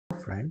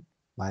friend,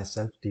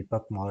 myself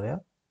Deepak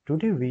Maurya.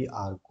 Today we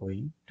are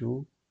going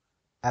to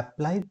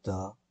apply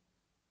the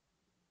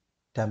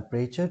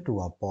temperature to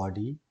a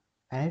body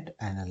and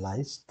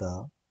analyze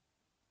the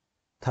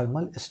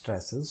thermal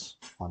stresses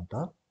on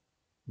the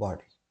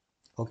body.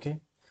 Okay,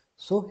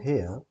 so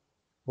here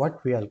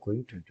what we are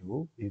going to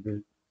do, we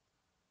will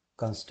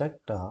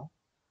construct a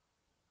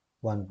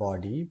one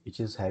body which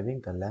is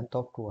having the length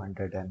of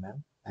 200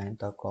 mm and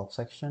the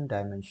cross-section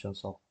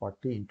dimensions of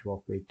 40 into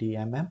of 80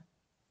 mm,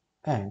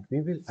 and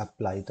we will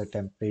apply the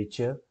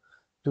temperature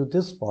to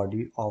this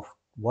body of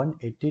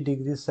 180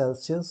 degrees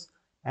Celsius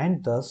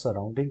and the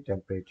surrounding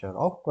temperature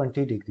of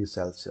 20 degrees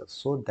Celsius,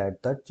 so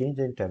that the change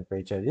in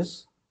temperature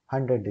is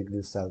 100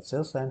 degrees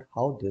Celsius, and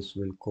how this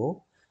will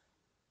go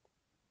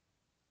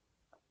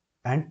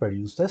and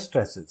produce the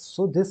stresses.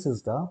 So this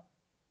is the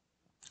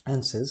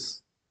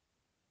Ansys.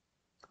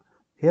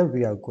 Here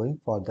we are going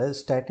for the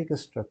static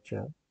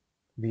structure.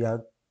 We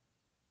are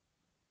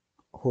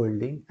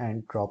holding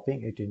and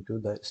dropping it into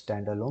the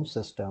standalone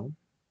system.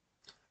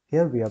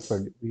 Here we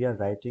are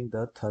writing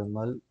the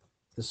thermal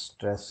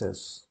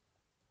stresses.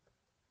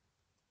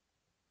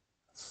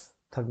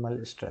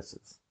 Thermal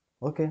stresses.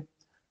 Okay.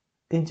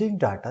 Engine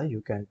data,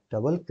 you can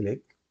double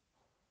click.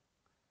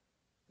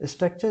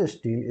 Structure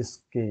steel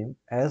is came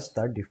as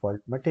the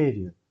default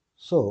material.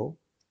 So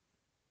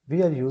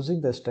we are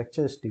using the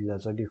structure steel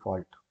as a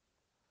default.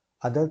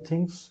 Other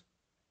things,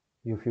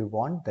 if you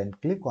want, then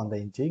click on the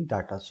engine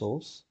data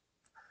source.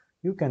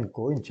 You can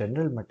go in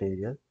general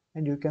material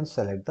and you can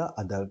select the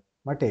other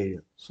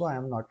material. So I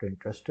am not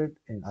interested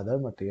in other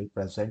material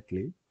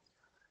presently.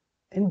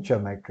 In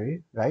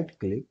geometry, right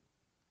click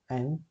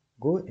and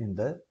go in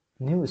the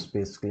new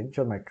space claim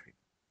geometry.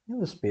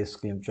 New space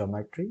claim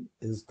geometry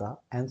is the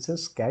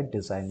Ansys CAD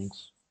designing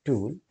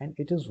tool, and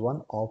it is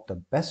one of the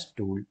best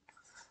tools.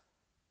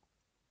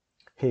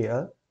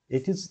 Here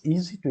it is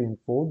easy to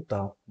import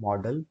the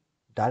model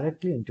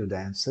directly into the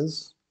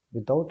Ansys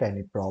without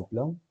any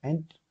problem,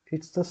 and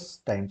it's the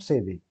time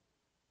saving.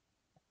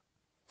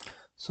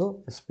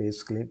 So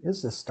space claim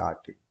is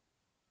starting.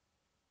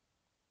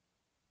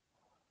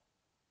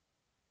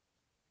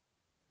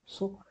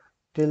 So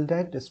till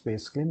that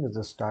space claim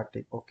is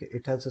starting. Okay,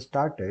 it has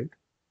started.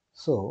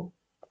 So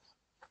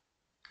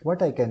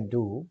what I can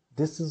do,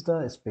 this is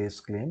the space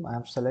claim. I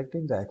am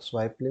selecting the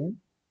XY plane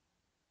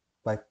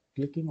by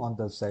clicking on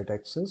the Z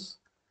axis.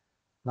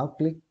 Now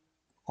click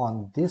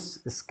on this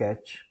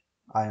sketch.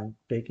 I am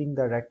taking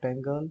the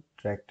rectangle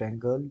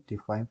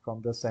defined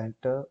from the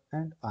center,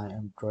 and I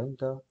am drawing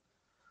the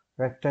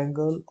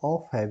rectangle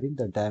of having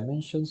the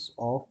dimensions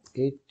of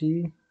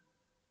 80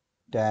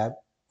 tab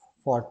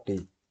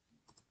 40.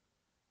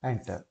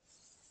 Enter.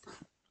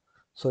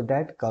 So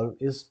that curve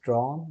is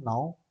drawn.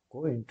 Now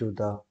go into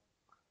the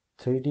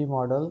 3D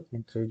model.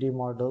 In 3D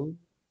model,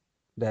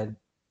 then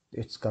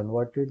it's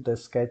converted the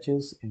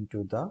sketches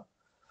into the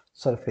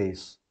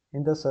surface.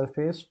 In the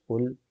surface,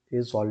 pull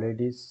is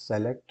already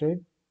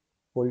selected.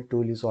 Pull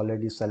tool is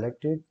already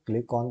selected.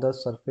 Click on the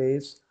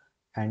surface,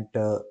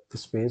 enter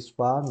space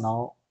bar.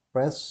 Now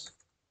press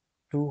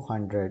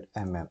 200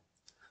 mm.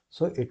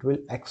 So it will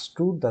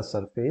extrude the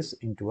surface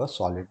into a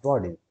solid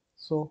body.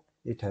 So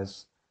it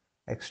has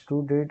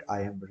extruded.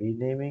 I am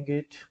renaming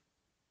it.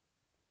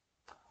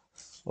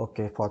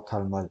 Okay, for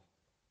thermal.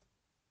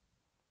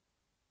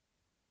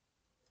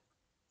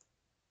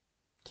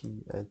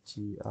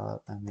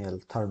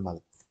 THERMAL,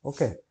 thermal.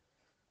 Okay,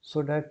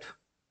 so that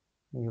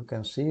you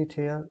can see it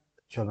here.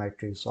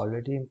 Geometry is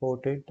already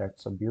imported.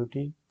 That's a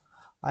beauty.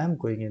 I am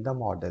going in the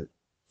model.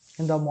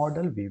 In the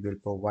model, we will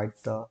provide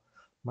the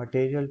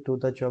material to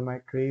the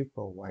geometry,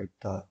 provide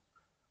the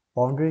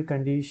boundary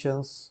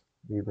conditions.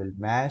 We will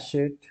mesh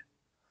it.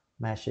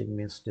 Meshing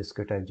means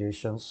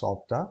discretizations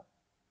of the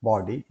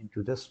body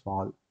into the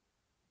small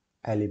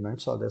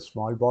elements or the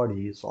small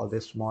bodies or the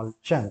small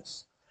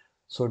chunks,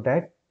 so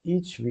that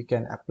each we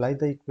can apply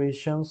the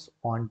equations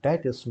on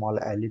that small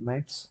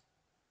elements.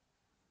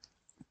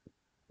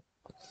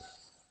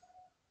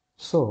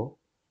 So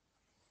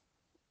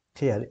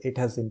here it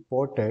has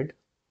imported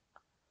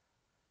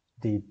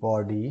the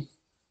body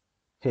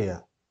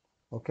here.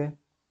 Okay,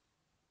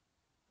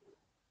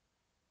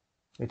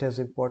 it has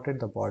imported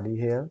the body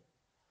here.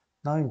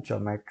 Now in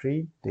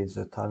geometry, there is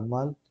a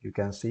thermal. You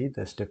can see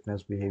the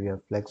stiffness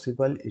behavior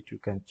flexible. It you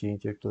can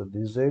change it to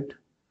rigid.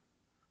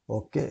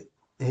 Okay,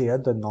 here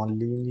the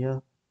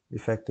non-linear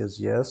effect is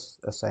yes.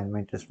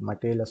 Assignment is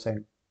material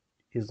assigned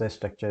is the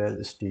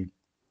structural steel.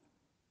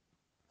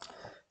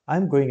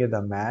 I'm going in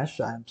the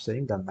mesh. I'm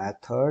saying the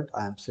method.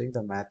 I'm saying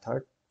the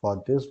method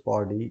for this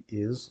body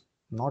is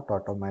not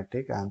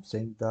automatic. I'm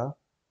saying the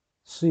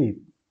sweep.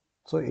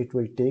 So it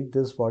will take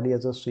this body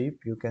as a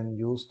sweep. You can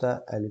use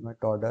the element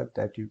order,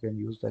 that you can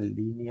use the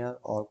linear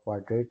or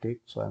quadratic.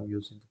 So I'm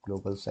using the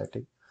global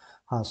setting.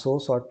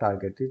 Source or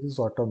target, it is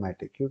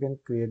automatic. You can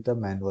create the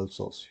manual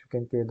source. You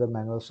can create the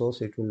manual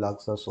source. It will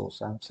log the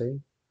source. I'm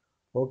saying,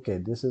 okay,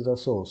 this is the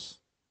source.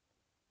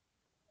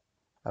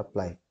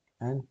 Apply,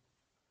 and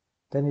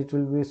then it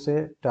will be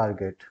say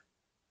target.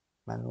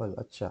 Manual.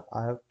 Acha,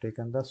 I have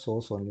taken the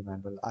source only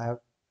manual. I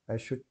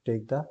should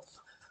take the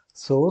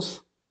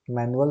source,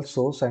 manual,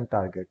 source and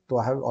target. So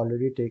I have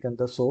already taken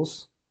the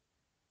source.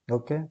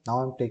 Okay, now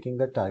I'm taking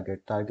the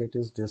target. Target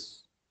is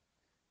this.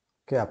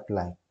 Okay,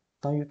 apply.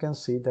 Now you can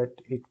see that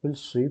it will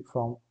sweep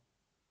from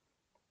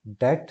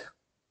that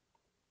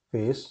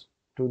face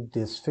to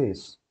this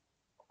face.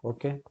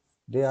 Okay,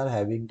 they are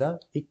having the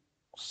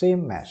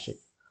same meshing.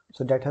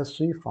 So that has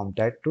sweep from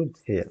that to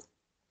here.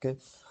 Okay,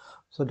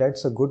 so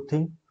that's a good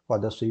thing for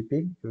the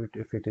sweeping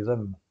if it is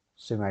a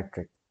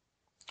symmetric.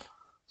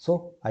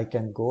 So I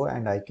can go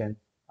and I can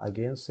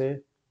again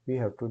say we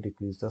have to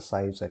decrease the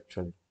size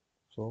actually.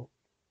 So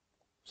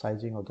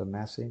sizing of the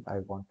meshing I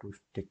want to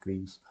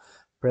decrease.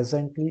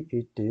 Presently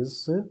it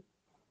is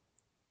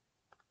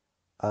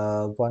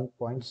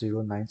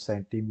 1.09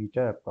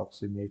 centimeter,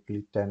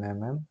 approximately 10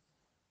 mm.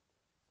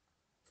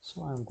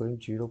 So I'm going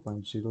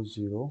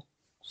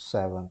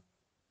 0.007.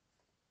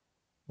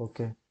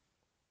 Okay,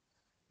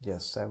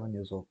 yes, 7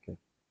 is okay.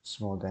 It's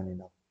more than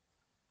enough.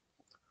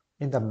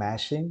 In the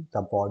meshing,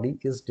 the body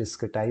is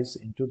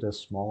discretized into the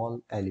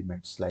small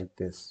elements like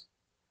this.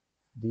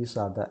 These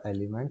are the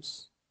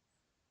elements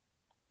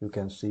you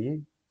can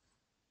see.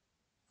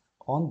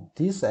 On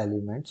these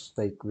elements,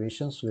 the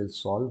equations will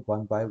solve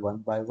one by one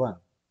by one.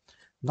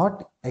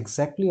 Not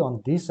exactly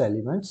on these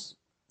elements,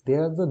 they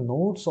are the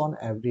nodes on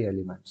every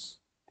elements.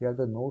 They are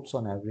the nodes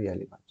on every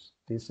elements.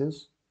 This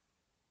is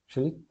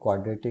actually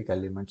quadratic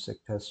elements it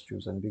has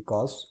chosen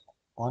because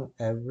on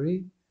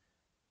every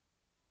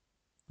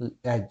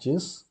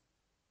edges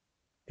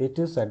it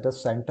is at the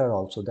center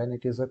also, then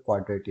it is a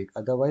quadratic.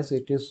 Otherwise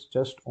it is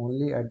just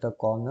only at the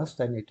corners,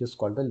 then it is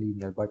called the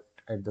linear, but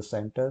at the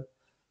center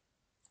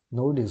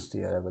node is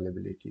their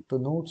availability. So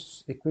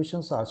nodes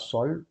equations are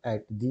solved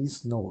at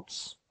these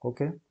nodes.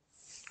 Okay,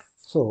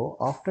 so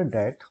after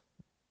that,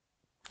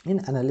 in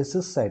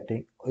analysis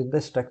setting, in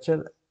the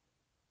structure,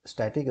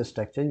 static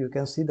structure, you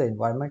can see the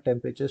environment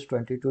temperature is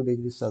 22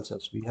 degrees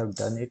Celsius. We have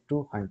done it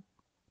to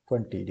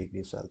 20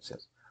 degrees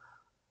Celsius.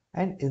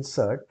 And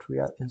insert, we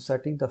are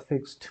inserting the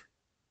fixed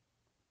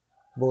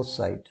both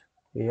side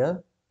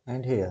here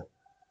and here.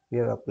 We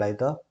have applied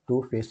the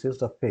two faces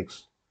the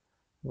fixed.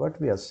 What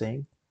we are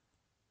saying,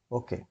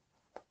 okay,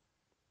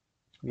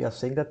 we are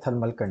saying the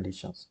thermal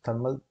conditions.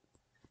 Thermal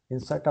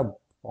insert a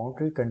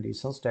boundary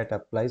conditions that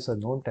applies a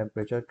known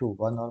temperature to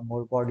one or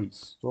more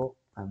bodies. So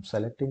I'm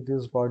selecting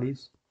these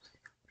bodies.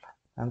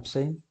 I'm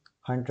saying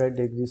 100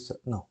 degrees,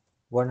 no,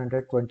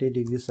 120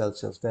 degrees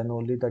Celsius. Then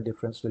only the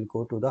difference will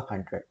go to the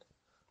 100.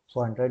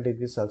 So 100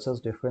 degrees Celsius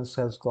difference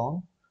has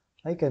gone.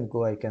 I can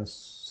go, I can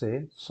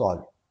say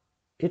solve.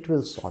 It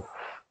will solve.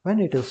 When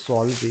it is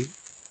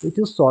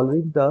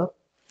solving the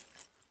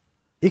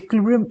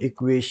equilibrium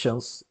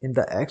equations in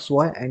the x,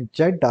 y and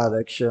z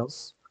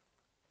directions,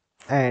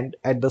 and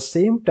at the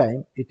same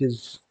time it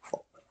is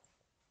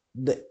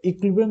the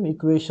equilibrium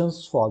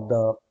equations for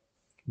the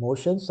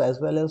motions as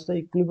well as the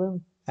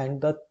equilibrium and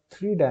the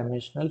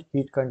three-dimensional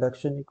heat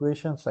conduction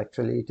equations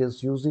actually it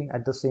is using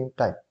at the same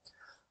time.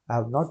 I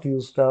have not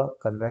used the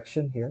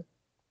convection here.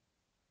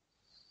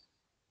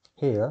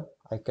 Here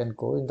I can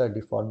go in the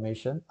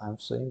deformation. I'm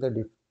showing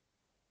the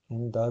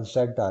in the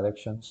z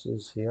directions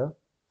is here.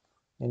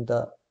 In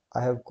the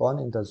I have gone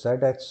in the z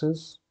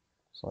axis.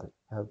 Sorry,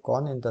 I have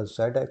gone in the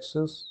z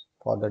axis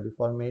for the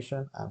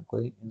deformation. I'm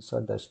going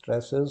insert the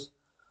stresses,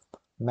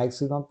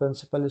 maximum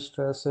principal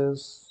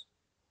stresses,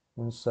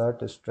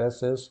 insert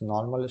stresses,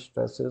 normal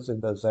stresses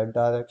in the z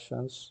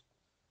directions.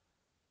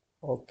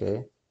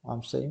 Okay,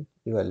 I'm saying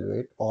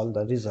evaluate all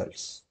the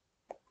results.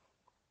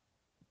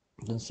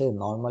 You can say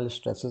normal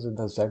stresses in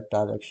the z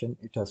direction,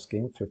 it has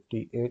gained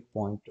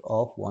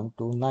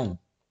 58.129.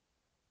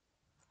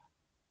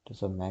 It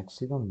is a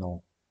maximum,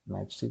 no,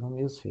 maximum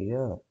is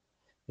here.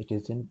 It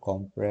is in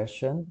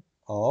compression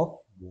of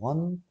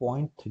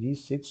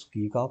 1.36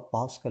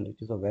 gigapascal.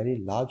 It is a very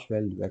large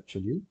value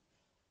actually.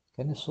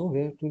 Can you show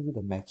where it will be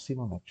the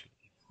maximum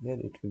actually? Where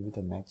it will be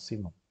the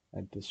maximum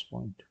at this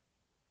point.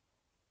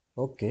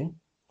 Okay.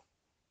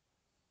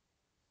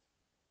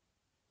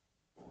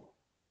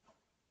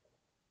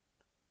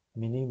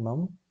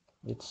 Minimum,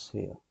 it's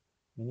here.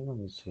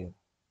 Minimum is here.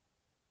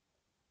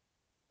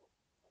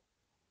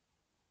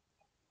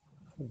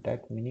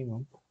 That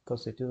minimum,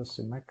 because it is a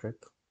symmetric.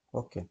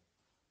 Okay.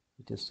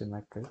 It is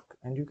symmetric.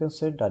 And you can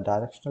say the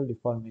directional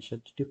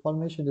deformation.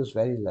 Deformation is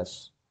very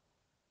less.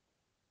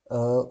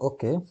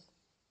 Okay.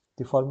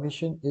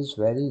 Deformation is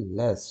very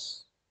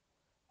less.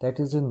 That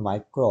is in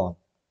micron.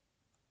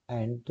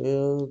 And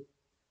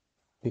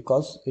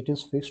because it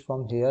is fixed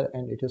from here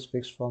and it is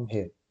fixed from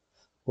here,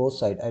 both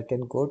side I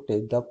can go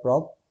take the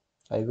prop.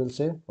 I will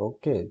say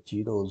okay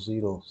 0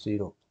 0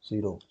 0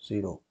 0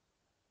 0.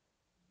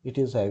 It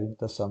is having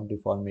the some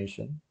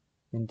deformation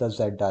in the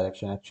z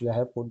direction. Actually I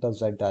have put the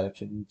z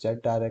direction in z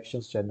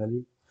directions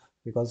generally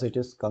because it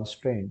is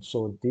constrained,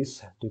 so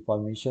this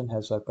deformation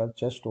has occurred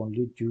just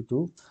only due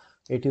to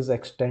it is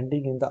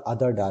extending in the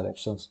other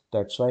directions.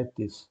 That's why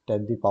this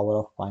 10 the power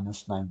of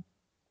minus 9,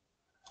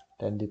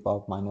 10 the power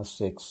of minus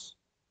 6.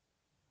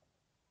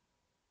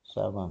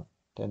 7,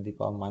 10 the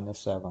power minus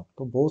 7.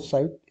 So both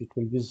sides it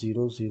will be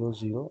 0, 0,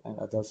 0, and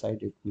other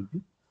side it will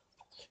be.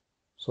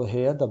 So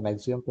here the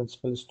maximum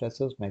principal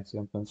stresses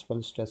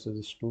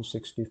is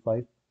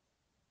 265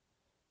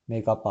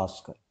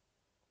 megapascal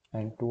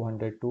and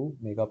 202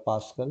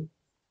 megapascal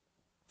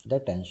the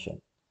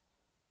tension.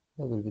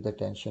 There will be the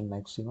tension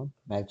maximum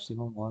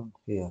on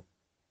here.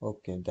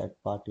 Okay,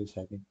 that part is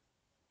having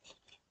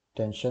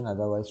tension,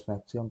 otherwise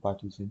maximum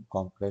part is in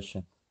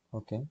compression.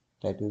 Okay,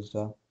 that is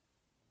the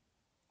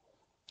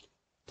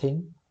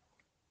thing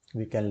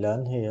we can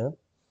learn here.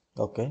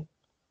 Okay,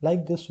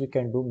 like this we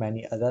can do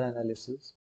many other analysis.